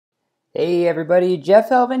Hey everybody, Jeff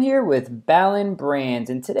Helvin here with Ballen Brands,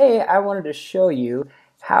 and today I wanted to show you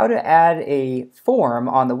how to add a form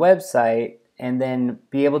on the website and then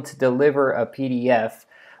be able to deliver a PDF.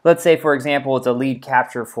 Let's say, for example, it's a lead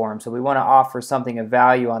capture form, so we want to offer something of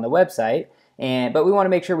value on the website, but we want to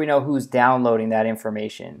make sure we know who's downloading that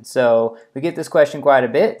information. So we get this question quite a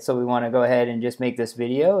bit, so we want to go ahead and just make this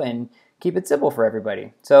video and keep it simple for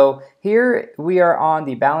everybody. So here we are on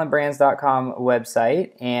the ballenbrands.com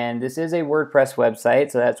website, and this is a WordPress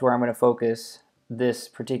website, so that's where I'm going to focus this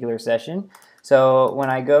particular session. So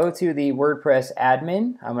when I go to the WordPress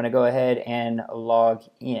admin, I'm going to go ahead and log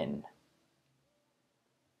in.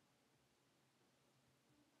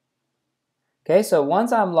 Okay, so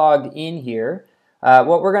once I'm logged in here,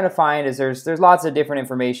 what we're going to find is there's lots of different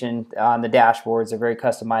information on the dashboards. They're very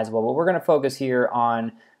customizable, but we're going to focus here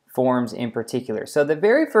on forms in particular. So the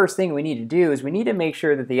very first thing we need to do is we need to make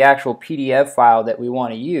sure that the actual PDF file that we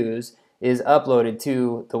want to use is uploaded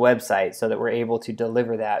to the website so that we're able to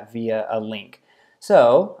deliver that via a link.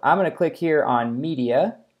 So I'm going to click here on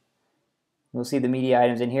Media. We'll see the media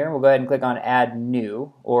items in here. We'll go ahead and click on Add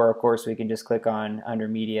New, or of course we can just click on under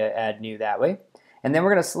Media, Add New that way. And then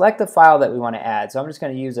we're going to select the file that we want to add. So I'm just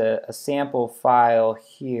going to use a sample file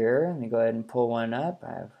here. Let me go ahead and pull one up.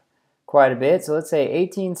 I have quite a bit. So let's say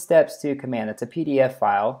 18 steps to command. That's a PDF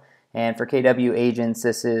file. And for KW agents,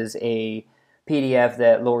 this is a PDF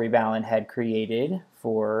that Lori Ballen had created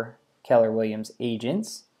for Keller Williams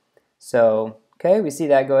agents. So, okay, we see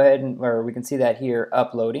that or we can see that here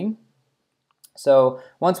uploading. So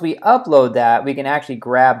once we upload that, we can actually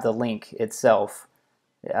grab the link itself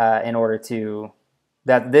in order to,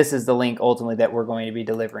 this is the link ultimately that we're going to be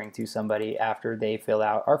delivering to somebody after they fill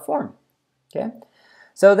out our form. Okay.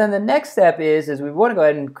 So then the next step is we want to go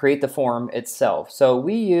ahead and create the form itself. So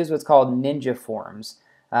we use what's called Ninja Forms.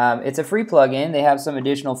 It's a free plugin. They have some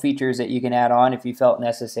additional features that you can add on if you felt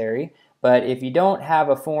necessary. But if you don't have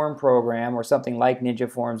a form program or something like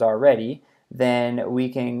Ninja Forms already, then we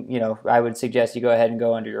can, I would suggest you go ahead and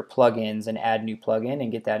go under your plugins and add new plugin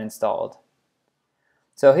and get that installed.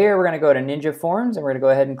 So here we're going to go to Ninja Forms and we're going to go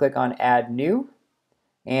ahead and click on Add New.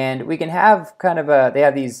 And we can have they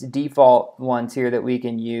have these default ones here that we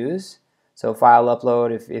can use. So file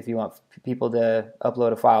upload, if you want people to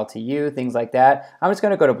upload a file to you, things like that. I'm just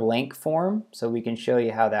going to go to blank form so we can show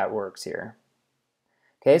you how that works here.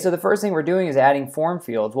 Okay, so the first thing we're doing is adding form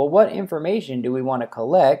fields. Well, what information do we want to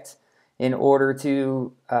collect in order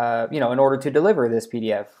to, in order to deliver this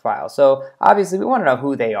PDF file? So obviously we want to know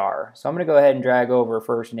who they are. So I'm going to go ahead and drag over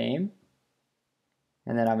first name,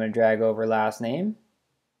 and then I'm going to drag over last name.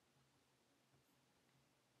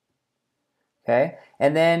 Okay,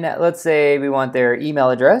 and then let's say we want their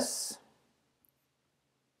email address.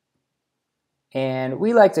 And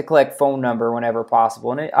we like to collect phone number whenever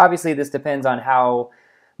possible. And obviously this depends on how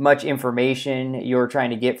much information you're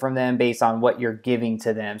trying to get from them based on what you're giving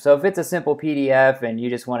to them. So if it's a simple PDF and you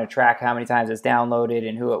just want to track how many times it's downloaded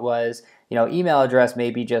and who it was, email address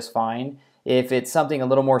may be just fine. If it's something a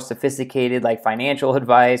little more sophisticated like financial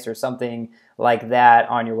advice or something like that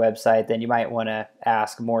on your website, then you might want to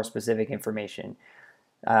ask more specific information.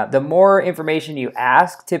 The more information you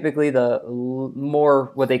ask, typically the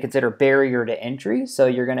more what they consider barrier to entry. So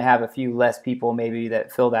you're going to have a few less people maybe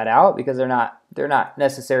that fill that out because they're not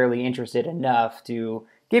necessarily interested enough to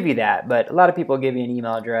give you that. But a lot of people give you an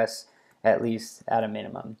email address at least at a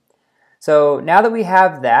minimum. So now that we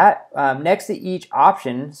have that, next to each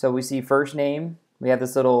option, so we see first name, we have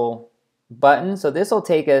this little button. So this will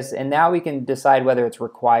take us, and now we can decide whether it's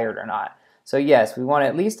required or not. So yes, we want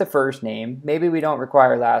at least a first name. Maybe we don't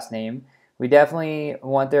require last name. We definitely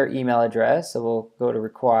want their email address, so we'll go to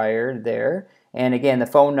required there. And again, the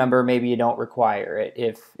phone number, maybe you don't require it.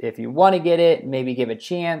 If you want to get it, maybe give a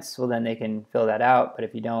chance, well then they can fill that out. But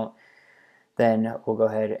if you don't, then we'll go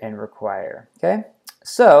ahead and require. Okay,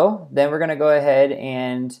 so then we're going to go ahead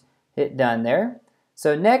and hit done there.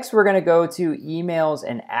 So next we're going to go to emails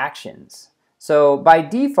and actions. So by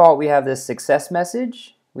default we have this success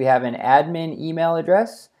message, we have an admin email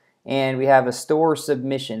address, and we have a store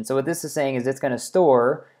submission. So what this is saying is it's going to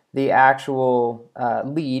store the actual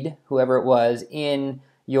lead, whoever it was, in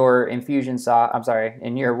your in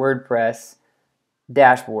your WordPress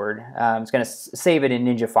dashboard. It's going to save it in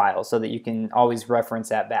Ninja files so that you can always reference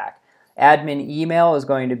that back. Admin email is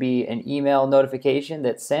going to be an email notification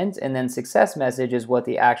that's sent, and then success message is what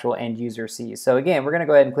the actual end user sees. So again, we're going to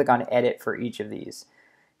go ahead and click on edit for each of these.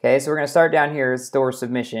 Okay, so we're going to start down here, store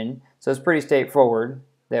submission. So it's pretty straightforward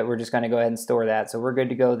that we're just going to go ahead and store that. So we're good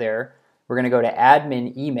to go there. We're going to go to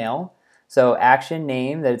admin email. So action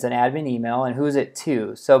name, that it's an admin email, and who's it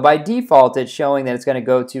to. So by default, it's showing that it's going to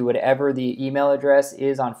go to whatever the email address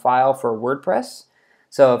is on file for WordPress.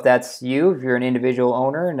 So if that's you, if you're an individual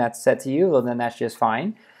owner and that's set to you, well, then that's just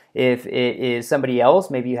fine. If it is somebody else,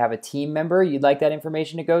 maybe you have a team member you'd like that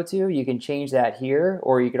information to go to, you can change that here,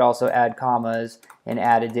 or you could also add commas and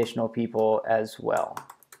add additional people as well.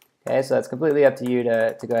 Okay, so that's completely up to you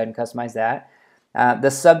to go ahead and customize that. The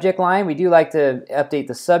subject line, we do like to update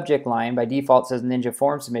the subject line. By default, it says Ninja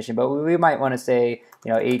form submission, but we might want to say,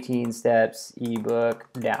 18 steps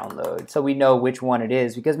ebook download, so we know which one it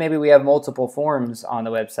is, because maybe we have multiple forms on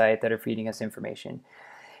the website that are feeding us information.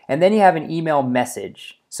 And then you have an email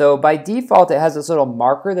message. So by default, it has this little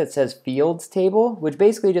marker that says fields table, which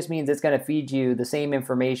basically just means it's going to feed you the same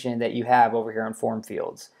information that you have over here on form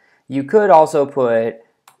fields. You could also put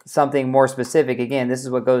something more specific. Again, this is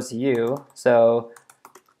what goes to you. So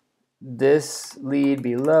this lead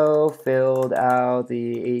below filled out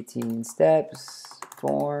the 18 steps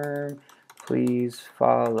form. Please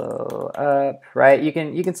follow up. Right? You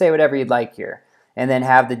can say whatever you'd like here, and then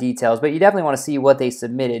have the details. But you definitely want to see what they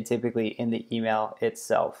submitted typically in the email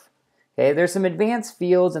itself. Okay, there's some advanced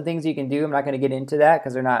fields and things you can do. I'm not going to get into that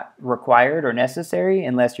because they're not required or necessary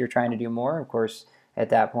unless you're trying to do more. Of course, at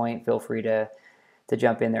that point, feel free to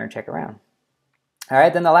jump in there and check around. All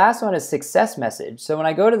right, then the last one is success message. So when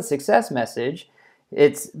I go to the success message,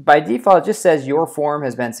 it's by default, it just says your form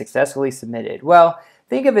has been successfully submitted. Well,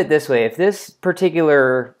 think of it this way. If this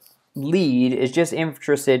particular lead is just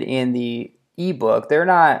interested in the ebook, they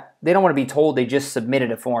don't want to be told they just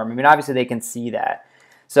submitted a form. I mean, obviously they can see that.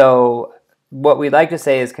 So what we'd like to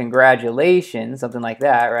say is congratulations, something like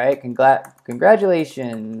that, right?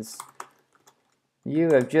 Congratulations,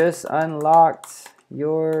 you have just unlocked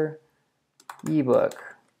your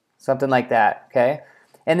ebook, something like that, okay?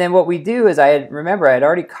 And then what we do is, remember I had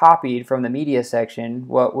already copied from the media section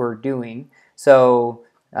what we're doing, so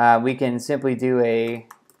we can simply do a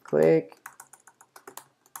click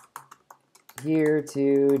here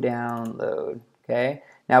to download, okay?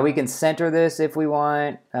 Now we can center this if we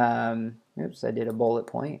want. Oops, I did a bullet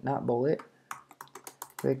point, not bullet.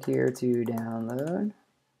 Click here to download.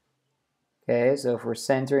 Okay, so if we're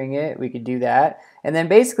centering it, we could do that. And then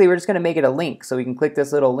basically we're just going to make it a link. So we can click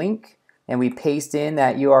this little link and we paste in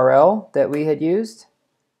that URL that we had used.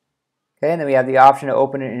 Okay, and then we have the option to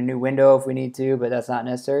open it in a new window if we need to, but that's not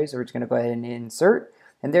necessary. So we're just going to go ahead and insert.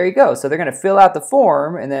 And there you go. So they're going to fill out the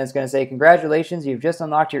form, and then it's going to say, congratulations, you've just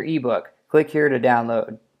unlocked your ebook. Click here to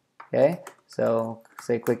download. Okay, so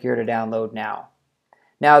say click here to download now.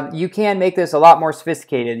 Now, you can make this a lot more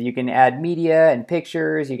sophisticated. You can add media and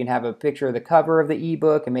pictures. You can have a picture of the cover of the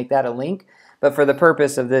ebook and make that a link. But for the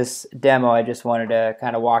purpose of this demo, I just wanted to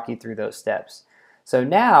kind of walk you through those steps. So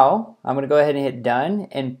now, I'm going to go ahead and hit done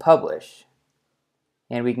and publish.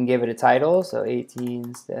 And we can give it a title. So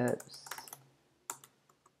 18 steps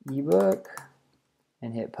ebook,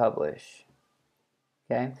 and hit publish.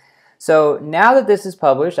 Okay. So now that this is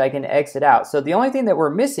published, I can exit out. So the only thing that we're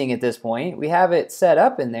missing at this point, we have it set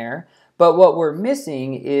up in there, but what we're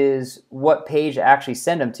missing is what page to actually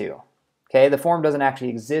send them to. Okay, the form doesn't actually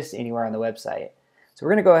exist anywhere on the website. So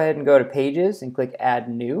we're going to go ahead and go to Pages and click Add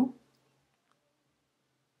New.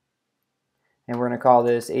 And we're going to call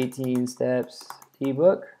this 18 Steps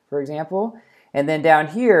ebook, for example. And then down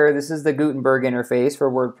here, this is the Gutenberg interface for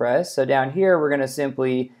WordPress. So down here, we're going to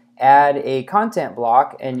simply add a content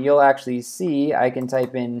block, and you'll actually see I can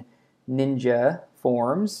type in Ninja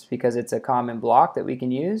Forms because it's a common block that we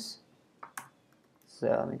can use. So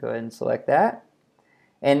let me go ahead and select that.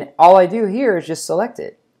 And all I do here is just select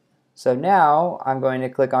it. So now I'm going to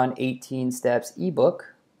click on 18 Steps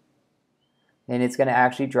ebook, and it's going to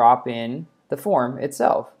actually drop in the form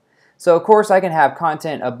itself. So of course I can have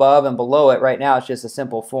content above and below it. Right now it's just a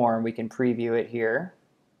simple form. We can preview it here.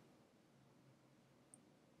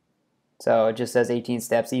 So it just says 18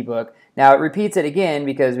 Steps ebook. Now it repeats it again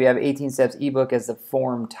because we have 18 Steps ebook as the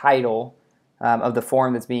form title of the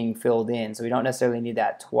form that's being filled in. So we don't necessarily need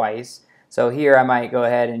that twice. So here I might go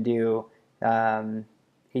ahead and do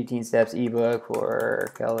 18 Steps ebook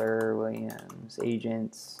for Keller Williams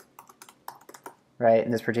agents. Right,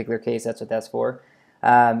 in this particular case, that's what that's for.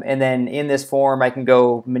 And then in this form, I can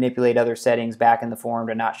go manipulate other settings back in the form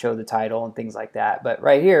to not show the title and things like that. But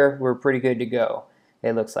right here, we're pretty good to go,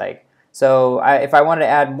 it looks like. So if I wanted to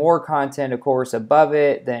add more content, of course, above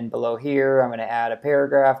it, then below here, I'm going to add a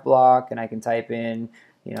paragraph block, and I can type in,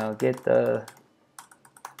 get the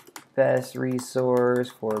best resource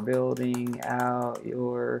for building out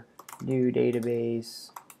your new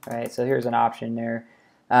database. Right, so here's an option there.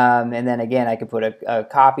 And then again, I could put a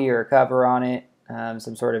copy or a cover on it.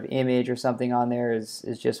 some sort of image or something on there is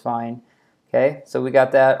just fine. Okay, so we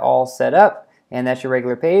got that all set up, and that's your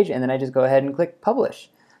regular page, and then I just go ahead and click publish.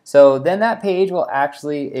 So then that page will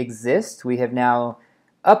actually exist. We have now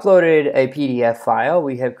uploaded a PDF file.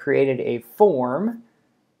 We have created a form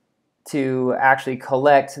to actually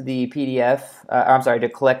collect the PDF, to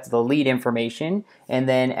collect the lead information, and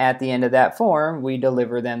then at the end of that form, we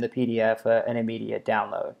deliver them the PDF, an immediate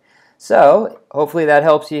download. So hopefully that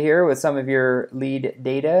helps you here with some of your lead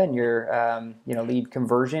data and your lead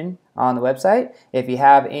conversion on the website. If you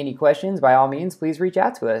have any questions, by all means, please reach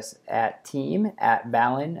out to us at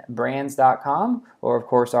team@ballenbrands.com, or of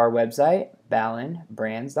course our website,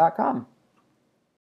 ballenbrands.com.